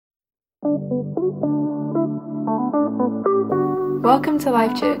Welcome to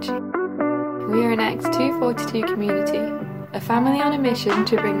Life Church. We are an Acts 2:42 community, a family on a mission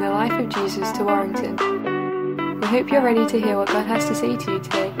to bring the life of Jesus to Warrington. We hope you're ready to hear what God has to say to you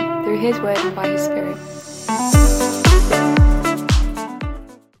today through His Word and by His Spirit.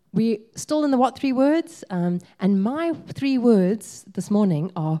 We're still in the What3Words, and my 3 words this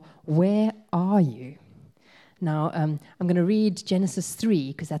morning are, where are you? Now, I'm going to read Genesis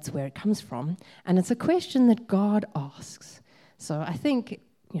 3, because that's where it comes from, and it's a question that God asks. So I think,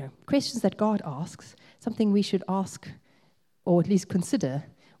 questions that God asks, something we should ask, or at least consider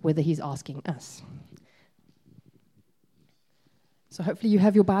whether He's asking us. So hopefully you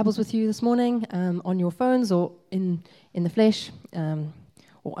have your Bibles with you this morning, on your phones or in the flesh,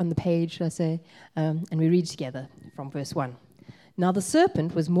 or on the page, I say, and we read together from verse 1. Now the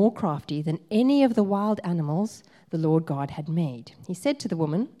serpent was more crafty than any of the wild animals the Lord God had made. He said to the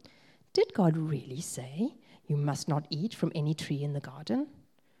woman, "Did God really say, 'You must not eat from any tree in the garden'?"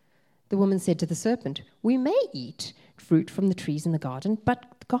 The woman said to the serpent, "We may eat fruit from the trees in the garden,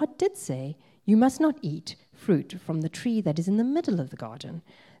 but God did say, 'You must not eat fruit from the tree that is in the middle of the garden.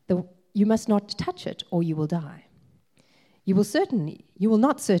 You must not touch it, or you will die.' You will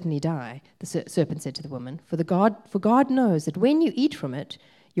not certainly die," the serpent said to the woman, for God knows that when you eat from it,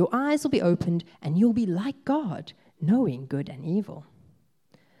 your eyes will be opened, and you'll be like God, knowing good and evil."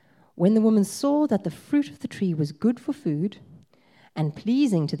 When the woman saw that the fruit of the tree was good for food, and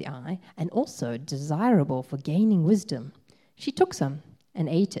pleasing to the eye, and also desirable for gaining wisdom, she took some and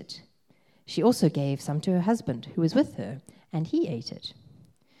ate it. She also gave some to her husband, who was with her, and he ate it.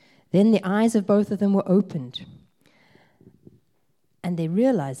 Then the eyes of both of them were opened, and they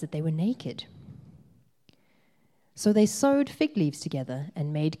realized that they were naked. So they sewed fig leaves together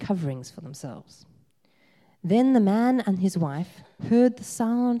and made coverings for themselves. Then the man and his wife heard the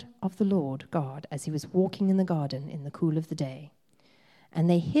sound of the Lord God as he was walking in the garden in the cool of the day. And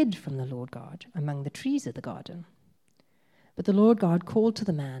they hid from the Lord God among the trees of the garden. But the Lord God called to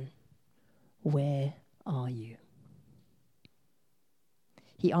the man, "Where are you?"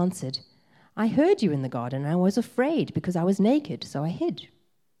 He answered, "I heard you in the garden, and I was afraid because I was naked, so I hid."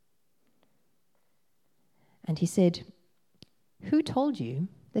 And he said, "Who told you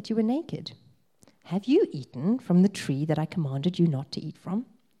that you were naked? Have you eaten from the tree that I commanded you not to eat from?"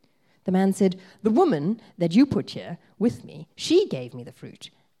 The man said, "The woman that you put here with me, she gave me the fruit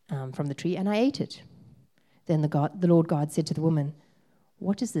from the tree, and I ate it." Then the Lord God said to the woman,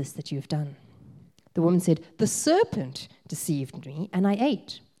 "What is this that you have done?" The woman said, "The serpent deceived me, and I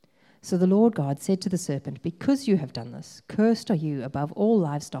ate." So the Lord God said to the serpent, "Because you have done this, cursed are you above all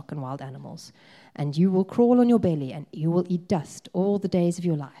livestock and wild animals, and you will crawl on your belly, and you will eat dust all the days of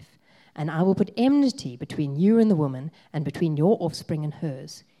your life. And I will put enmity between you and the woman, and between your offspring and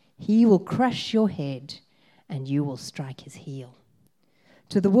hers. He will crush your head, and you will strike his heel."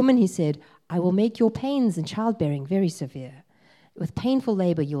 To the woman he said, "I will make your pains in childbearing very severe. With painful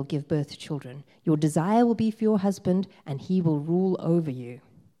labor you will give birth to children. Your desire will be for your husband, and he will rule over you."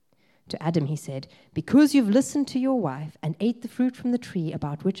 To Adam he said, "Because you've listened to your wife and ate the fruit from the tree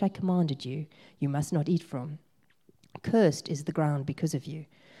about which I commanded you, you must not eat from. Cursed is the ground because of you.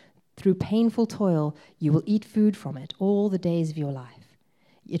 Through painful toil you will eat food from it all the days of your life.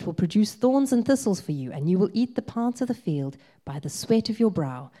 It will produce thorns and thistles for you, and you will eat the plants of the field. By the sweat of your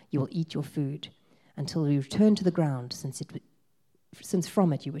brow you will eat your food, until you return to the ground, since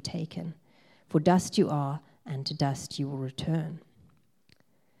from it you were taken. For dust you are, and to dust you will return."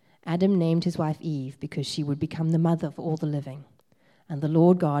 Adam named his wife Eve because she would become the mother of all the living. And the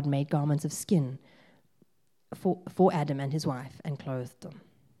Lord God made garments of skin for Adam and his wife and clothed them.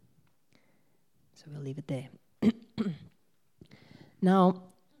 So we'll leave it there. Now,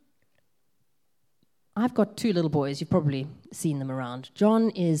 I've got 2 little boys. You've probably seen them around.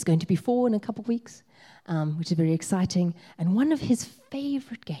 John is going to be 4 in a couple of weeks, which is very exciting. And one of his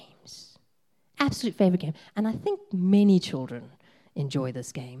favorite games, absolute favorite game, and I think many children enjoy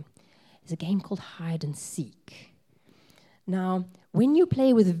this game, is a game called hide and seek. Now, when you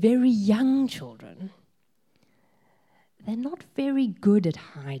play with very young children, they're not very good at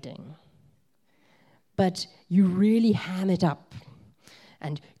hiding, but you really ham it up,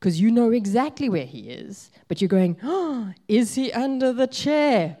 and because you know exactly where he is, but you're going, "Oh, is he under the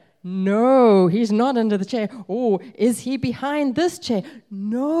chair? No, he's not under the chair. Oh, is he behind this chair?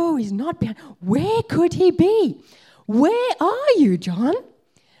 No, he's not behind. Where could he be? Where are you, John?"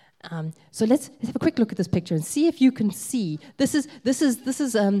 So let's have a quick look at this picture and see if you can see. This is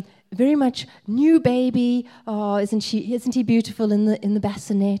very much new baby. Oh, isn't he beautiful in the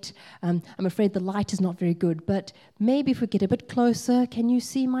bassinet? I'm afraid the light is not very good, but maybe if we get a bit closer, can you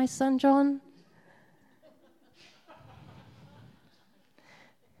see my son, John?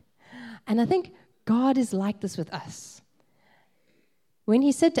 And I think God is like this with us. When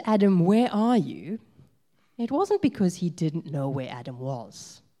he said to Adam, "Where are you?" it wasn't because he didn't know where Adam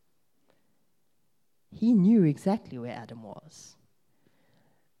was. He knew exactly where Adam was.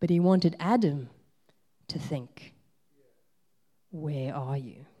 But he wanted Adam to think, "Where are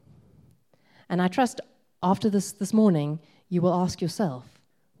you?" And I trust after this morning, you will ask yourself,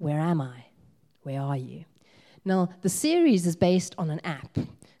 "Where am I? Where are you?" Now, the series is based on an app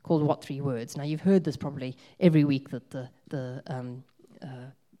called What3Words. Now, you've heard this probably every week that the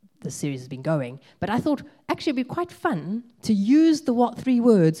series has been going, but I thought actually it'd be quite fun to use the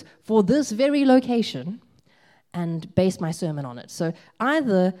What3Words for this very location and base my sermon on it. So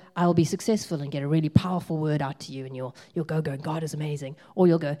either I'll be successful and get a really powerful word out to you and you'll go, God is amazing, or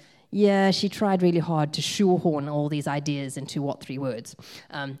you'll go, yeah, she tried really hard to shoehorn all these ideas into What3Words.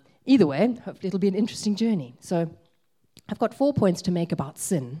 Either way, hopefully it'll be an interesting journey. So I've got 4 points to make about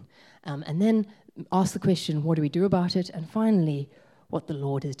sin, and then ask the question, what do we do about it? And finally, what the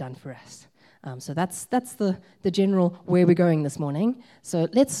Lord has done for us. So that's the general where we're going this morning. So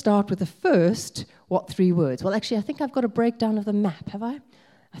let's start with the first, What3Words? Well, actually, I think I've got a breakdown of the map, have I?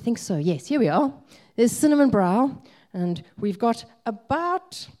 I think so, yes. Here we are. There's Cinnamon Brow, and we've got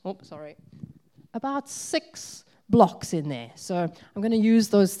about 6 blocks in there. So I'm going to use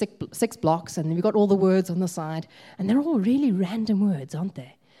those 6 blocks, and we've got all the words on the side, and they're all really random words, aren't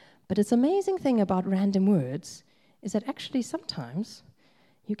they? But it's amazing thing about random words is that actually sometimes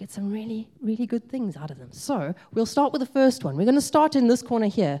you get some really, really good things out of them. So we'll start with the first one. We're going to start in this corner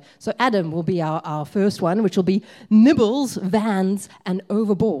here. So Adam will be our first one, which will be nibbles, vans, and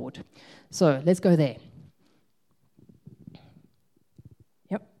overboard. So let's go there.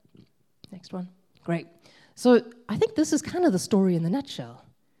 Yep. Next one. Great. So I think this is kind of the story in the nutshell.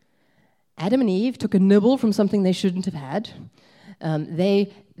 Adam and Eve took a nibble from something they shouldn't have had.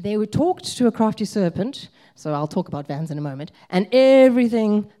 They were talked to a crafty serpent, so I'll talk about vans in a moment, and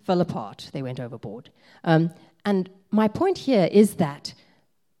everything fell apart. They went overboard. And my point here is that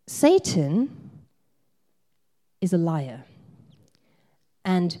Satan is a liar.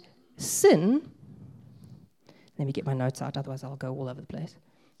 And sin, let me get my notes out, otherwise I'll go all over the place.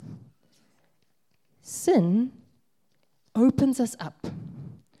 Sin opens us up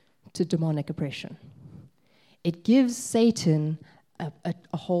to demonic oppression. It gives Satan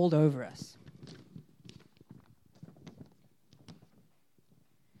a hold over us.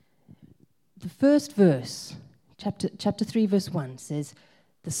 The first verse, chapter 3, verse 1, says,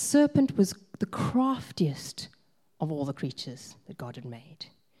 the serpent was the craftiest of all the creatures that God had made.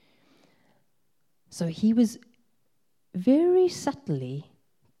 So he was very subtly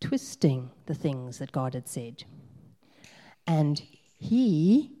twisting the things that God had said. And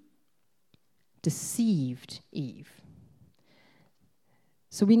he deceived Eve.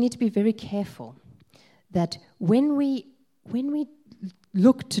 So we need to be very careful that when we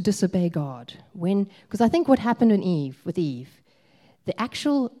look to disobey God, because I think what happened with Eve, the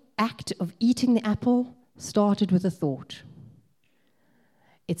actual act of eating the apple started with a thought.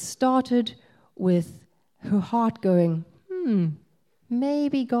 It started with her heart going,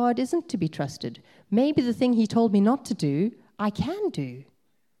 maybe God isn't to be trusted. Maybe the thing he told me not to do, I can do.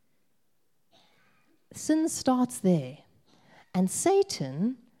 Sin starts there. And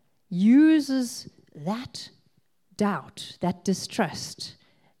Satan uses that doubt, that distrust,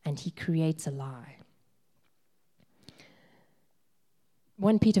 and he creates a lie.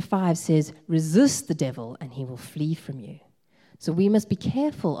 1 Peter 5 says, resist the devil and he will flee from you. So we must be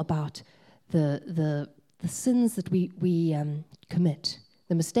careful about the sins that we commit,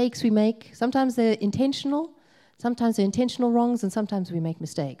 the mistakes we make. Sometimes they're intentional wrongs, and sometimes we make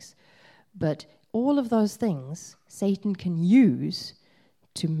mistakes. But all of those things Satan can use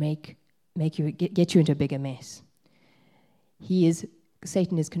to get you into a bigger mess.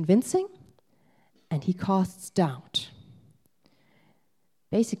 Satan is convincing, and he casts doubt.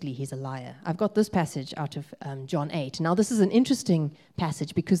 Basically, he's a liar. I've got this passage out of John 8. Now, this is an interesting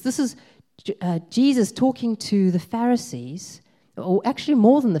passage because this is Jesus talking to the Pharisees, or actually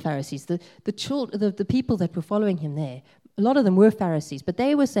more than the Pharisees, the people that were following him there. A lot of them were Pharisees, but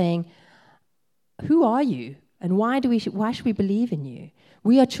they were saying, who are you, and why should we believe in you?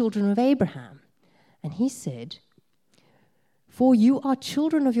 We are children of Abraham. And he said, for you are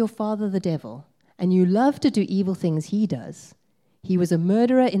children of your father the devil, and you love to do evil things he does. He was a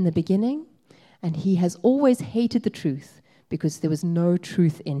murderer in the beginning, and he has always hated the truth because there was no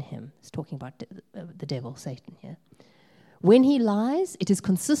truth in him. He's talking about the devil, Satan here. When he lies, it is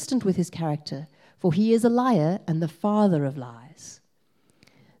consistent with his character, for he is a liar and the father of lies.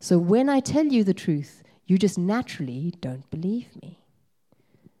 So when I tell you the truth, you just naturally don't believe me.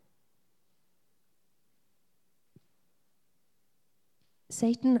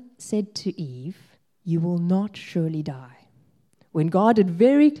 Satan said to Eve, "You will not surely die," when God had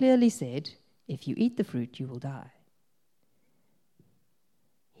very clearly said, "If you eat the fruit, you will die."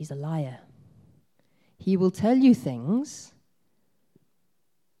 He's a liar. He will tell you things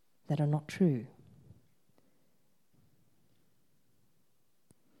that are not true.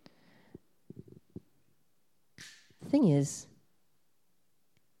 The thing is,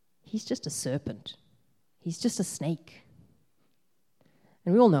 he's just a serpent. He's just a snake.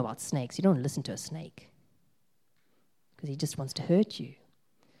 And we all know about snakes. You don't listen to a snake because he just wants to hurt you.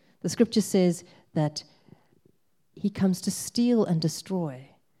 The scripture says that he comes to steal and destroy,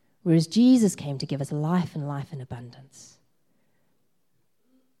 whereas Jesus came to give us life and life in abundance.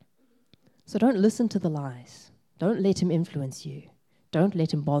 So don't listen to the lies. Don't let him influence you. Don't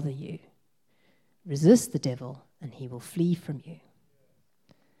let him bother you. Resist the devil and he will flee from you.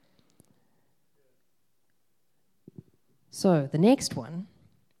 So the next one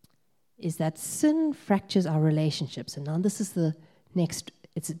is that sin fractures our relationships. And now this is the next.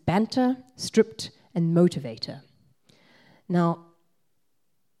 It's banter, stripped, and motivator. Now,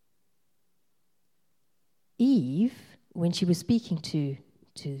 Eve, when she was speaking to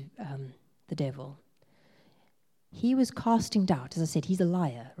the devil, he was casting doubt. As I said, he's a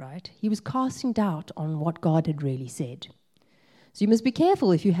liar, right? He was casting doubt on what God had really said. So you must be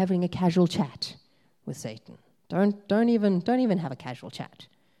careful if you're having a casual chat with Satan. Don't even have a casual chat,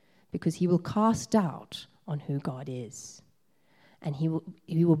 because he will cast doubt on who God is. And he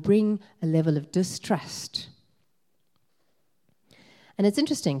will bring a level of distrust. And it's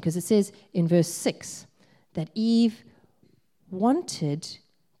interesting because it says in verse 6 that Eve wanted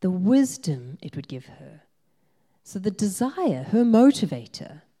the wisdom it would give her. So the desire, her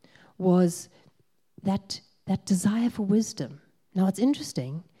motivator, was that desire for wisdom. Now it's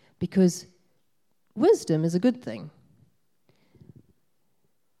interesting because wisdom is a good thing.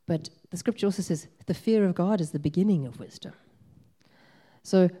 But the scripture also says the fear of God is the beginning of wisdom.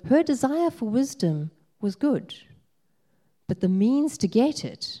 So her desire for wisdom was good, but the means to get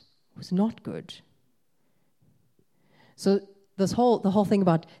it was not good. So the whole thing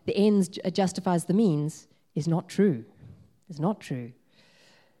about the ends justifies the means is not true. It's not true.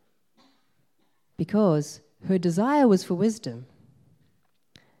 Because her desire was for wisdom,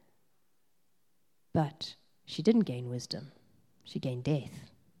 but she didn't gain wisdom. She gained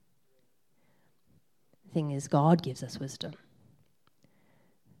death. The thing is, God gives us wisdom.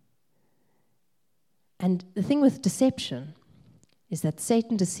 And the thing with deception is that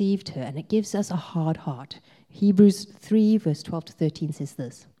Satan deceived her, and it gives us a hard heart. Hebrews 3, verse 12 to 13 says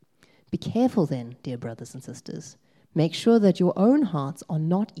this: "Be careful then, dear brothers and sisters. Make sure that your own hearts are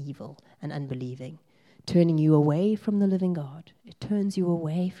not evil and unbelieving, turning you away from the living God." It turns you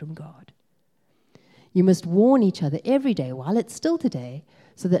away from God. "You must warn each other every day while it's still today,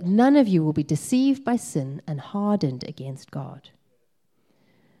 so that none of you will be deceived by sin and hardened against God."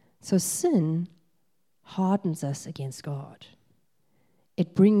 So sin hardens us against God.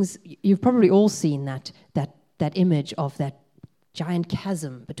 It brings, you've probably all seen that image of that giant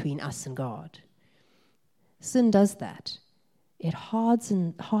chasm between us and God. Sin does that. It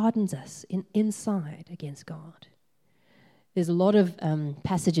hardens us inside against God. There's a lot of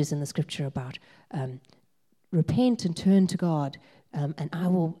passages in the scripture about repent and turn to God, and I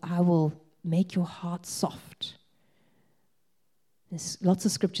will make your heart soft. There's lots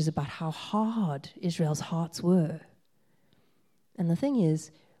of scriptures about how hard Israel's hearts were. And the thing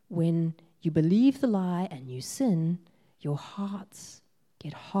is, when you believe the lie and you sin, your hearts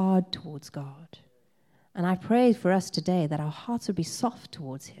get hard towards God. And I pray for us today that our hearts would be soft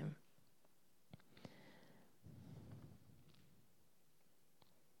towards him.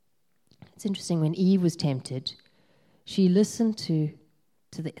 It's interesting, when Eve was tempted, she listened to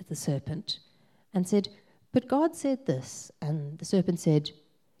the serpent and said, "But God said this." And the serpent said,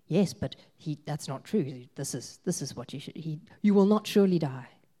 "Yes, but that's not true. This is what you will not surely die."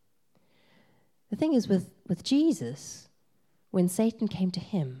 The thing is with Jesus, when Satan came to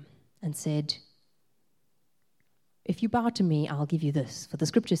him and said, "If you bow to me, I'll give you this, for the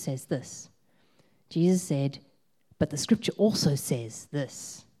scripture says this," Jesus said, "But the scripture also says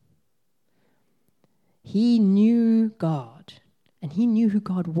this." He knew God, and he knew who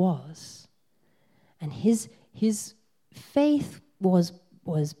God was. And his faith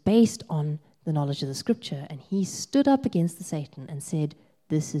was based on the knowledge of the Scripture, and he stood up against the Satan and said,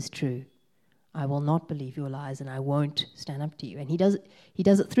 "This is true. I will not believe your lies, and I won't stand up to you." And he does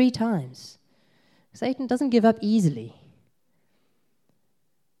it 3 times. Satan doesn't give up easily.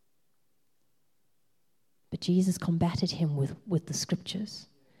 But Jesus combated him with the Scriptures.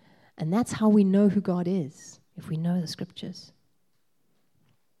 And that's how we know who God is, if we know the Scriptures.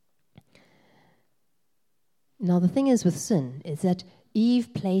 Now, the thing is with sin is that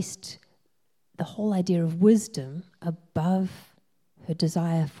Eve placed the whole idea of wisdom above her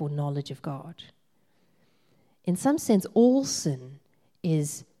desire for knowledge of God. In some sense, all sin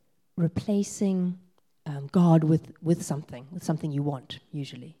is replacing God with something you want,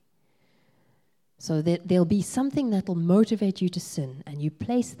 usually. So there'll be something that'll motivate you to sin, and you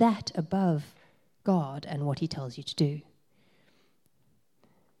place that above God and what he tells you to do.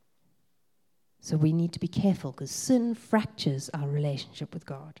 So we need to be careful, because sin fractures our relationship with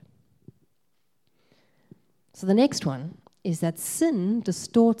God. So the next one is that sin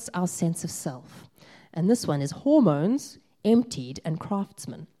distorts our sense of self. And this one is hormones, emptied, and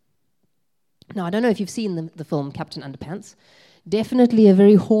craftsmen. Now, I don't know if you've seen the film Captain Underpants. Definitely a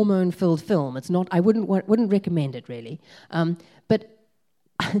very hormone-filled film. It's not. I wouldn't recommend it, really. But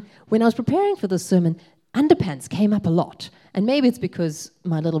when I was preparing for this sermon, underpants came up a lot. And maybe it's because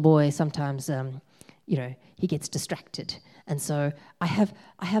my little boy sometimes, he gets distracted. And so I have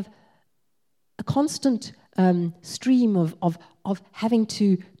a constant stream of having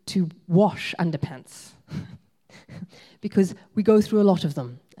to wash underpants because we go through a lot of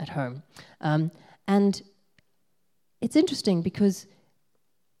them at home. And it's interesting because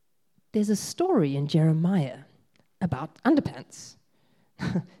there's a story in Jeremiah about underpants.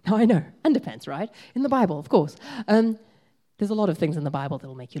 Now I know, underpants, right? In the Bible, of course. There's a lot of things in the Bible that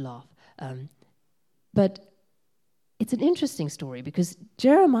will make you laugh. But it's an interesting story because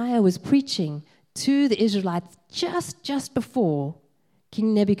Jeremiah was preaching to the Israelites just before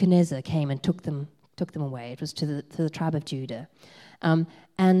King Nebuchadnezzar came and took them away. It was to the tribe of Judah.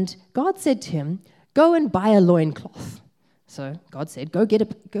 And God said to him, "Go and buy a loincloth." So God said, go get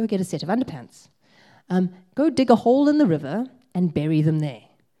a set of underpants. Go dig a hole in the river and bury them there.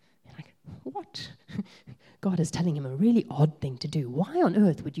 You're like, what? God is telling him a really odd thing to do. Why on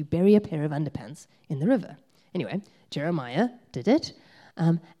earth would you bury a pair of underpants in the river? Anyway, Jeremiah did it.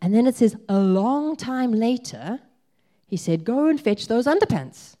 And then it says, a long time later, he said, "Go and fetch those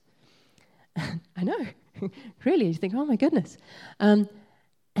underpants." I know. Really, you think, oh my goodness. And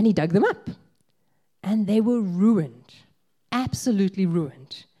he dug them up. And they were ruined. Absolutely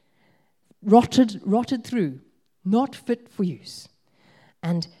ruined. Rotted through. Not fit for use.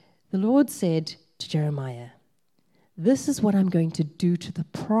 And the Lord said to Jeremiah, "This is what I'm going to do to the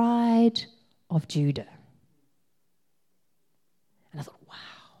pride of Judah." And I thought,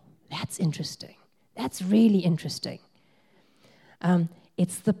 wow, that's interesting. That's really interesting.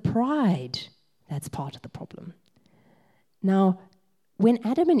 It's the pride that's part of the problem. Now, when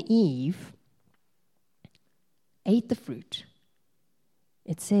Adam and Eve ate the fruit,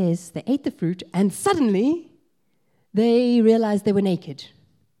 it says they ate the fruit and suddenly they realized they were naked.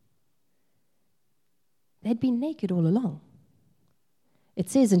 They'd been naked all along. It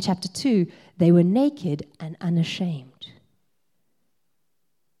says in chapter 2, they were naked and unashamed.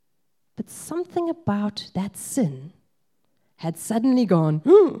 But something about that sin had suddenly gone,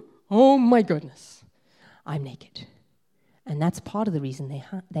 oh my goodness, I'm naked. And that's part of the reason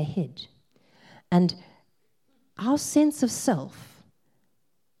they hid. And our sense of self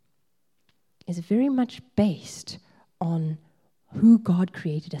is very much based on who God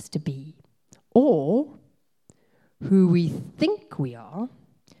created us to be, or who we think we are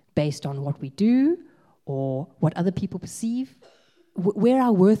based on what we do or what other people perceive, where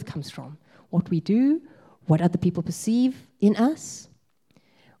our worth comes from, what we do, what other people perceive in us.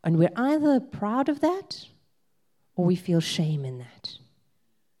 And we're either proud of that or we feel shame in that.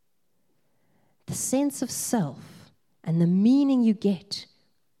 The sense of self and the meaning you get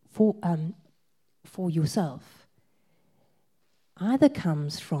for yourself either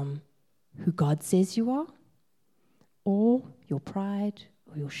comes from who God says you are, or your pride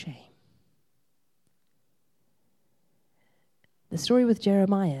or your shame. The story with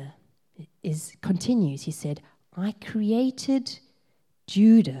Jeremiah continues. He said, "I created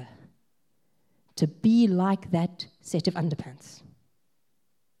Judah to be like that set of underpants."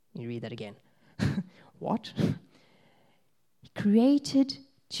 You read that again. What? He created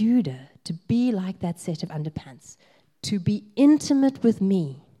Judah to be like that set of underpants, to be intimate with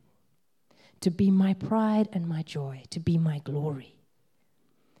me, to be my pride and my joy, to be my glory,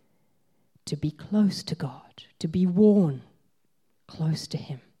 to be close to God, to be worn close to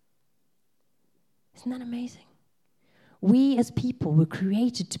him. Isn't that amazing? We as people were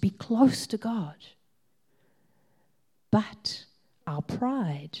created to be close to God. But our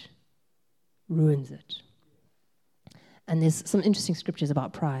pride ruins it. And there's some interesting scriptures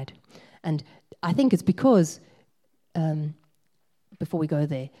about pride. And I think it's because, before we go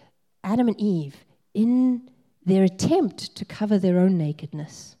there, Adam and Eve, in their attempt to cover their own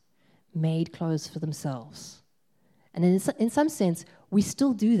nakedness, made clothes for themselves. And in some sense, we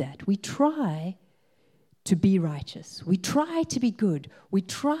still do that. We try to be righteous. We try to be good. We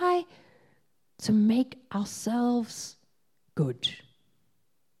try to make ourselves good.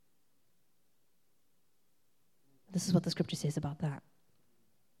 This is what the scripture says about that.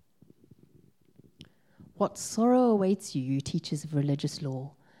 What sorrow awaits you, you teachers of religious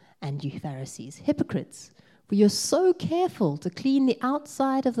law, and you Pharisees, hypocrites, for you're so careful to clean the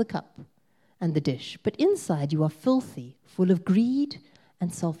outside of the cup and the dish, but inside you are filthy, full of greed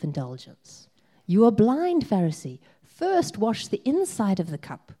and self-indulgence. You are blind, Pharisee. First wash the inside of the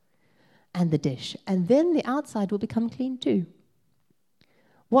cup and the dish, and then the outside will become clean too.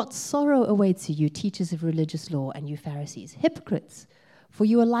 What sorrow awaits you, you teachers of religious law, and you Pharisees, hypocrites, for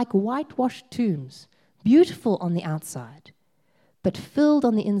you are like whitewashed tombs, beautiful on the outside, but filled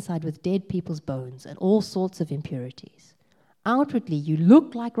on the inside with dead people's bones and all sorts of impurities. Outwardly you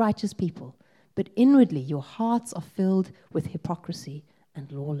look like righteous people, but inwardly your hearts are filled with hypocrisy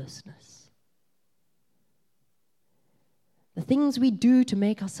and lawlessness. The things we do to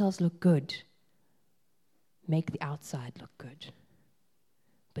make ourselves look good make the outside look good.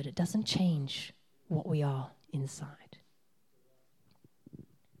 But it doesn't change what we are inside.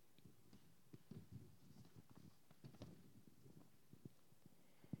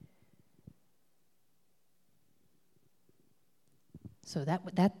 So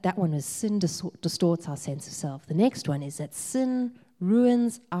that one is sin distorts our sense of self. The next one is that sin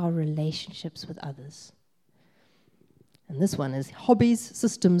ruins our relationships with others. And this one is hobbies,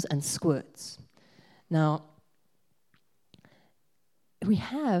 systems, and squirts. Now, we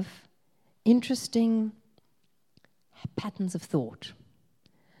have interesting patterns of thought.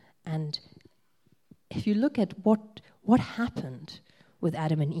 And if you look at what happened with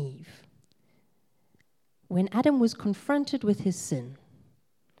Adam and Eve, when Adam was confronted with his sin,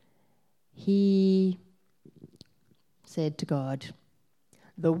 he said to God,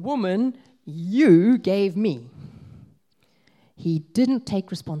 "The woman you gave me." He didn't take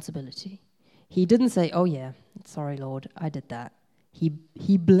responsibility. He didn't say, "Oh yeah, sorry Lord, I did that."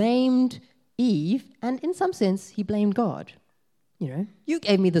 He blamed Eve, and in some sense, he blamed God. You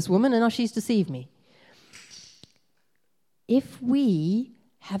gave me this woman, and now she's deceived me. If we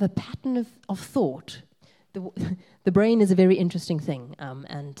have a pattern of thought, the brain is a very interesting thing,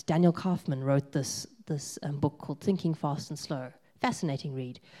 and Daniel Kaufman wrote this book called Thinking Fast and Slow. Fascinating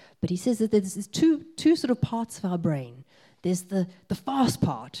read. But he says that there's two sort of parts of our brain. There's the fast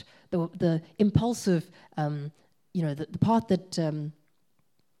part, the impulsive, the part that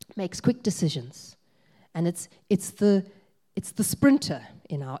makes quick decisions, and it's the sprinter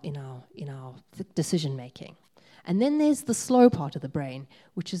in our decision making. And then there's the slow part of the brain,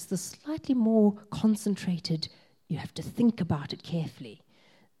 which is the slightly more concentrated. You have to think about it carefully.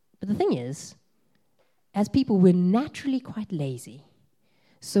 But the thing is, as people, we're naturally quite lazy,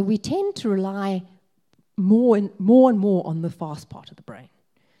 so we tend to rely more and more on the fast part of the brain.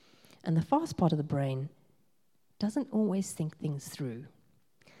 And the fast part of the brain doesn't always think things through.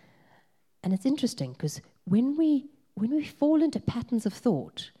 And it's interesting because when we fall into patterns of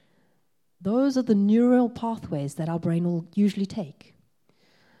thought, those are the neural pathways that our brain will usually take.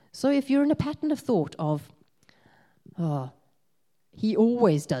 So if you're in a pattern of thought of, he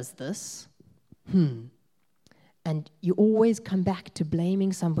always does this, and you always come back to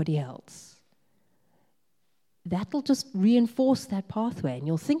blaming somebody else, that'll just reinforce that pathway, and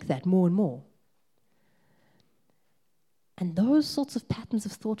you'll think that more and more. And those sorts of patterns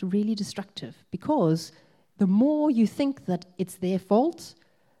of thought are really destructive, because the more you think that it's their fault,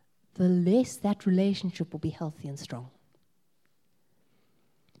 the less that relationship will be healthy and strong.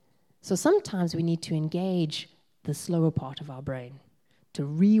 So sometimes we need to engage the slower part of our brain, to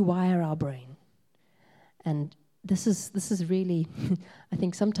rewire our brain. And this is really, I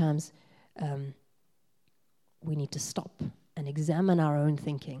think sometimes we need to stop and examine our own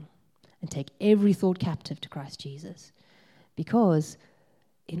thinking and take every thought captive to Christ Jesus. Because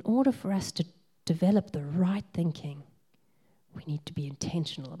in order for us to develop the right thinking, we need to be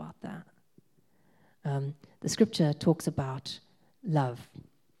intentional about that. The scripture talks about love.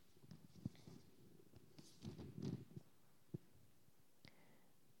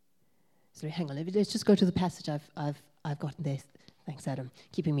 So hang on, let's just go to the passage I've gotten there. Thanks, Adam,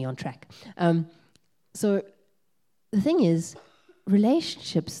 keeping me on track. So the thing is,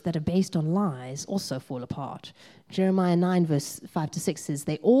 relationships that are based on lies also fall apart. Jeremiah 9, verse 5 to 6 says,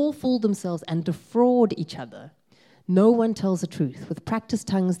 they all fool themselves and defraud each other. No one tells the truth. With practiced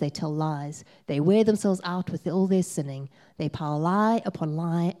tongues, they tell lies. They wear themselves out with all their sinning. They pile lie upon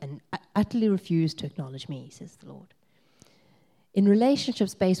lie and utterly refuse to acknowledge me, says the Lord. In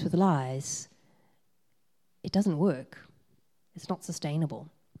relationships based with lies, it doesn't work. It's not sustainable.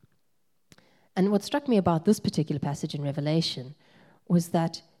 And what struck me about this particular passage in Revelation was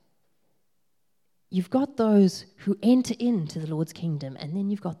that you've got those who enter into the Lord's kingdom, and then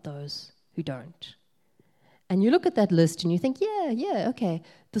you've got those who don't. And you look at that list and you think, yeah, okay,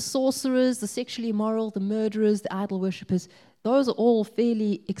 the sorcerers, the sexually immoral, the murderers, the idol worshippers, those are all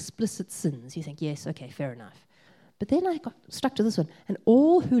fairly explicit sins. You think, yes, okay, fair enough. But then I got stuck to this one, and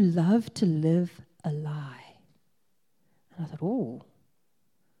all who love to live a lie. And I thought, oh,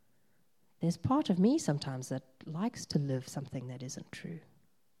 there's part of me sometimes that likes to live something that isn't true.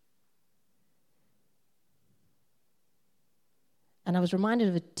 And I was reminded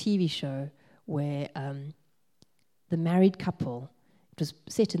of a TV show where the married couple, it was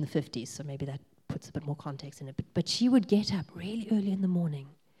set in the 50s, so maybe that puts a bit more context in it, but she would get up really early in the morning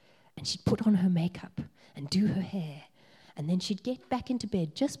and she'd put on her makeup and do her hair, and then she'd get back into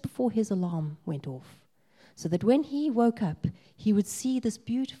bed just before his alarm went off, so that when he woke up, he would see this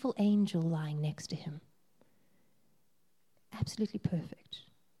beautiful angel lying next to him. Absolutely perfect.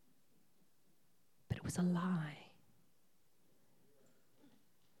 But it was a lie.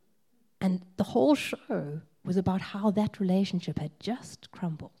 And the whole show was about how that relationship had just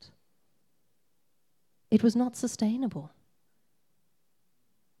crumbled. It was not sustainable.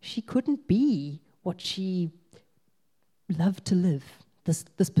 She couldn't be what she loved to live,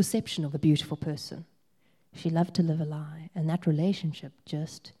 this perception of a beautiful person. She loved to live a lie, and that relationship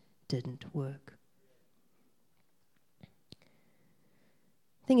just didn't work.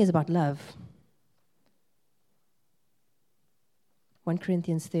 The thing is about love, 1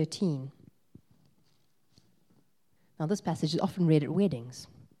 Corinthians 13. Now, this passage is often read at weddings.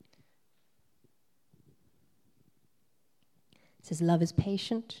 It says, love is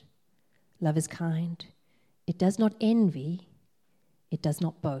patient, love is kind. It does not envy, it does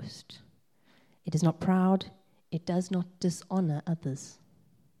not boast. It is not proud, it does not dishonor others.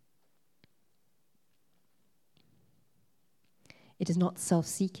 It is not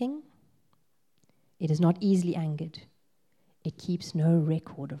self-seeking, it is not easily angered. It keeps no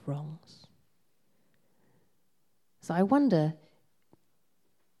record of wrongs. So I wonder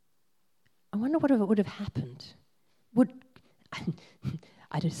what would have happened.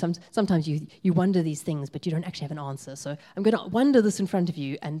 Sometimes you wonder these things, but you don't actually have an answer. So I'm going to wonder this in front of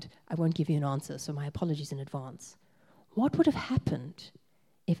you, and I won't give you an answer, so my apologies in advance. What would have happened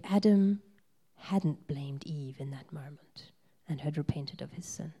if Adam hadn't blamed Eve in that moment and had repented of his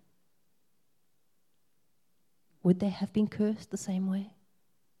sin? Would they have been cursed the same way?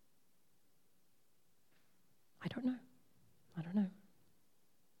 I don't know.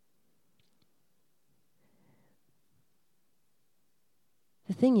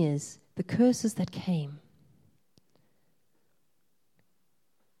 The thing is, the curses that came,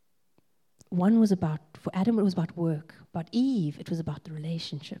 for Adam it was about work, but Eve it was about the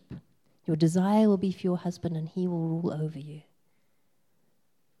relationship. Your desire will be for your husband and he will rule over you.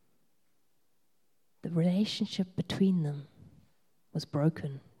 The relationship between them was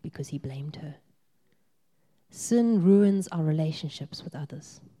broken because he blamed her. Sin ruins our relationships with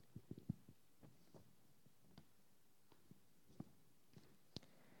others.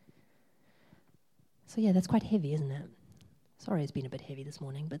 So yeah, that's quite heavy, isn't it? Sorry it's been a bit heavy this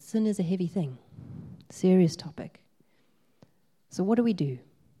morning, but sin is a heavy thing. Serious topic. So what do we do?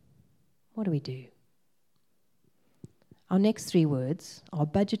 What do we do? Our next 3 words are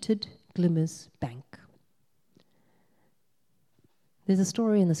budgeted, glimmers, bank. There's a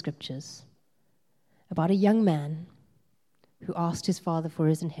story in the scriptures about a young man who asked his father for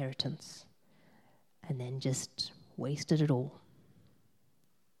his inheritance and then just wasted it all.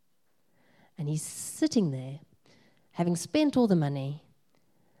 And he's sitting there, having spent all the money,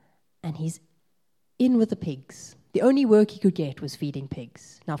 and he's in with the pigs. The only work he could get was feeding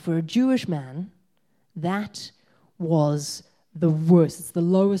pigs. Now, for a Jewish man, that was the worst. It's the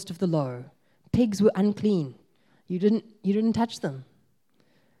lowest of the low. Pigs were unclean. You didn't touch them.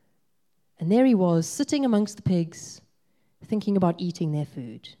 And there he was, sitting amongst the pigs, thinking about eating their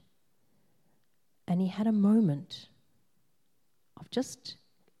food. And he had a moment of just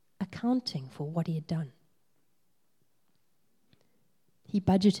accounting for what he had done. He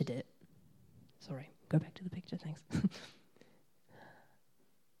budgeted it. Sorry, go back to the picture, thanks.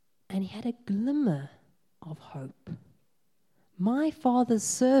 And he had a glimmer of hope. My father's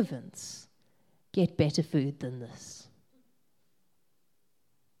servants get better food than this.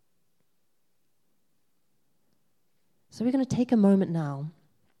 So we're going to take a moment now,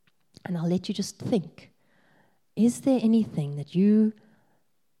 and I'll let you just think. Is there anything that you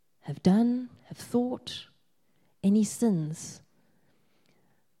have done, have thought, any sins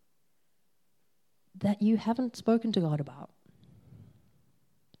that you haven't spoken to God about?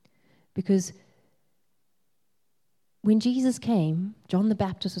 Because when Jesus came, John the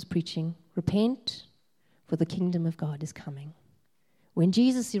Baptist was preaching, repent, for the kingdom of God is coming. When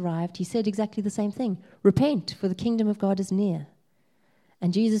Jesus arrived, he said exactly the same thing. Repent, for the kingdom of God is near.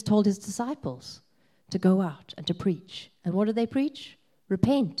 And Jesus told his disciples to go out and to preach. And what did they preach?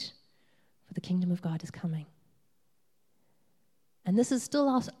 Repent, for the kingdom of God is coming. And this is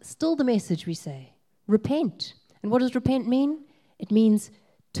still the message we say. Repent. And what does repent mean? It means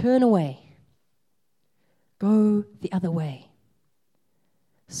turn away. Go the other way.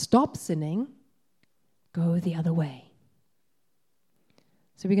 Stop sinning. Go the other way.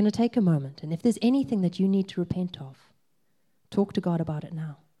 So we're going to take a moment, and if there's anything that you need to repent of, talk to God about it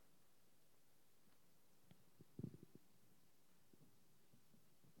now.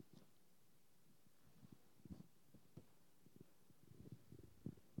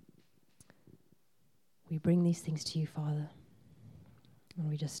 We bring these things to you, Father, and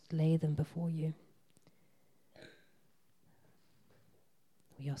we just lay them before you.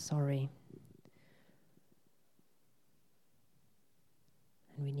 We are sorry.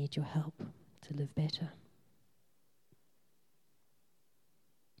 And we need your help to live better.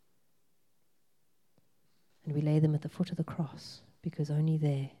 And we lay them at the foot of the cross, because only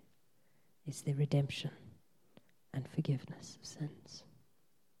there is the redemption and forgiveness of sins.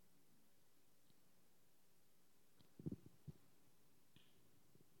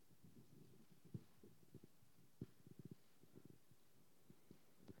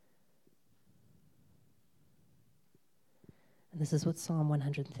 And this is what Psalm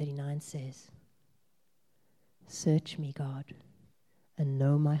 139 says. Search me, God, and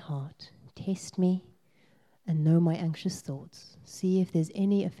know my heart. Test me and know my anxious thoughts. See if there's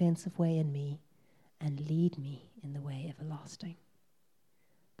any offensive way in me, and lead me in the way everlasting.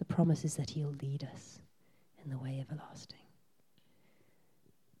 The promise is that he'll lead us in the way everlasting.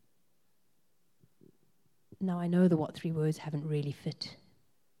 Now, I know the What 3 Words haven't really fit,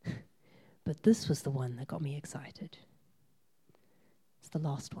 but this was the one that got me excited. It's the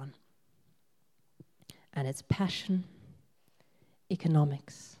last one. And it's passion,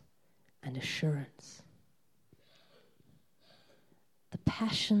 economics, and assurance. The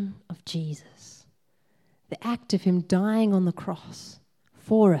passion of Jesus, the act of him dying on the cross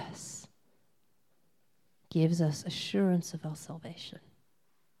for us, gives us assurance of our salvation.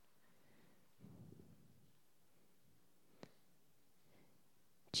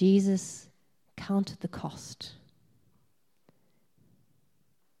 Jesus counted the cost.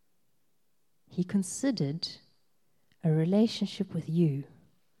 He considered a relationship with you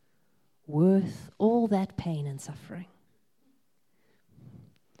worth all that pain and suffering.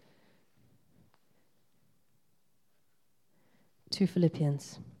 To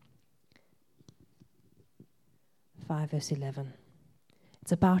Philippians 5 verse 11.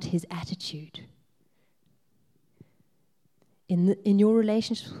 It's about his attitude. In your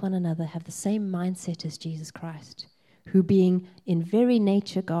relationships with one another, have the same mindset as Jesus Christ, who being in very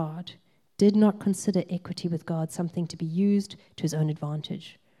nature God, did not consider equity with God something to be used to his own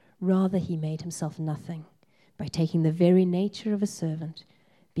advantage. Rather, he made himself nothing by taking the very nature of a servant,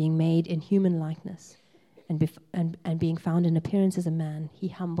 being made in human likeness, and being found in appearance as a man, he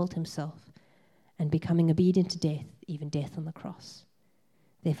humbled himself, and becoming obedient to death, even death on the cross.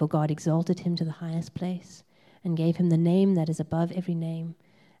 Therefore God exalted him to the highest place, and gave him the name that is above every name,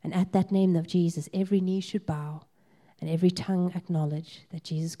 and at that name of Jesus every knee should bow, and every tongue acknowledge that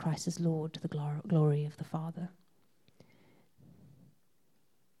Jesus Christ is Lord, to the glory of the Father.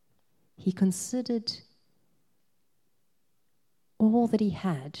 He considered all that he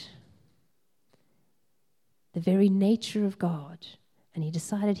had, the very nature of God, and he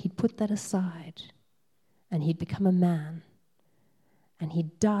decided he'd put that aside, and he'd become a man, and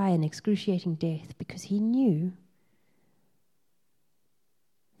he'd die an excruciating death, because he knew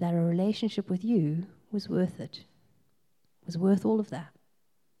that a relationship with you was worth it. Was worth all of that,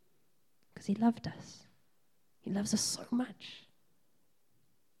 because he loved us. He loves us so much.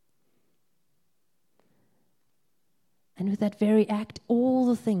 And with that very act, all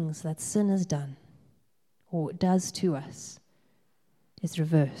the things that sin has done, or does to us, is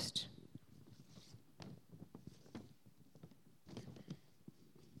reversed.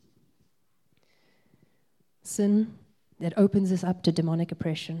 sin that opens us up to demonic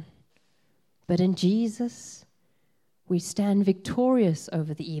oppression. But in Jesus, we stand victorious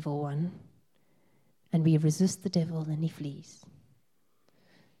over the evil one, and we resist the devil and he flees.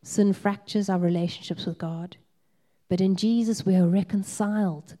 Sin fractures our relationships with God, but in Jesus we are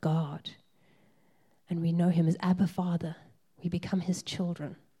reconciled to God, and we know him as Abba Father. We become his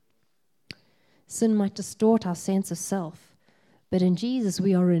children. Sin might distort our sense of self, but in Jesus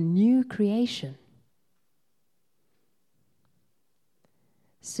we are a new creation.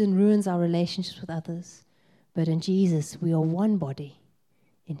 Sin ruins our relationships with others, but in Jesus we are one body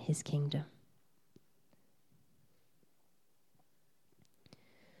in his kingdom.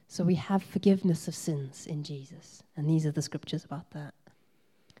 So we have forgiveness of sins in Jesus, and these are the scriptures about that.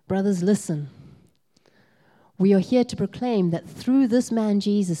 Brothers, listen. We are here to proclaim that through this man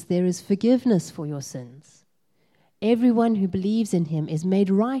Jesus there is forgiveness for your sins. Everyone who believes in him is made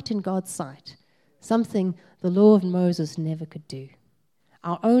right in God's sight, something the law of Moses never could do.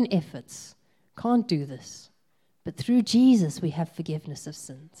 Our own efforts can't do this, but through Jesus we have forgiveness of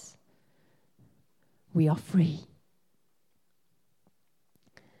sins. We are free.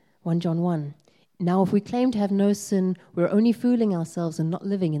 1 John 1. Now if we claim to have no sin, we're only fooling ourselves and not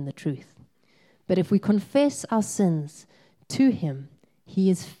living in the truth. But if we confess our sins to him, he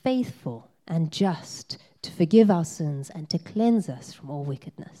is faithful and just to forgive our sins and to cleanse us from all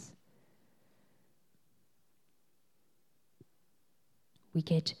wickedness. We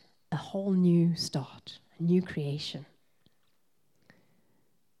get a whole new start, a new creation.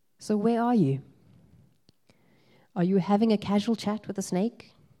 So where are you? Are you having a casual chat with a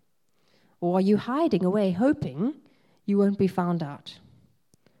snake? Or are you hiding away, hoping you won't be found out?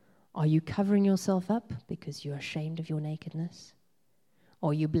 Are you covering yourself up because you're ashamed of your nakedness?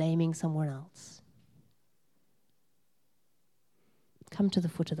 Or are you blaming someone else? Come to the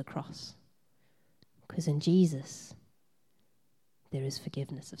foot of the cross, because in Jesus, there is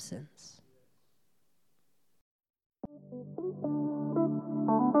forgiveness of sins.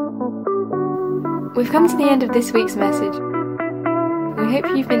 We've come to the end of this week's message. We hope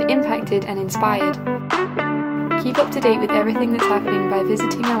you've been impacted and inspired. Keep up to date with everything that's happening by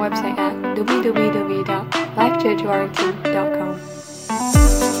visiting our website at www.lifechurchwarrington.com.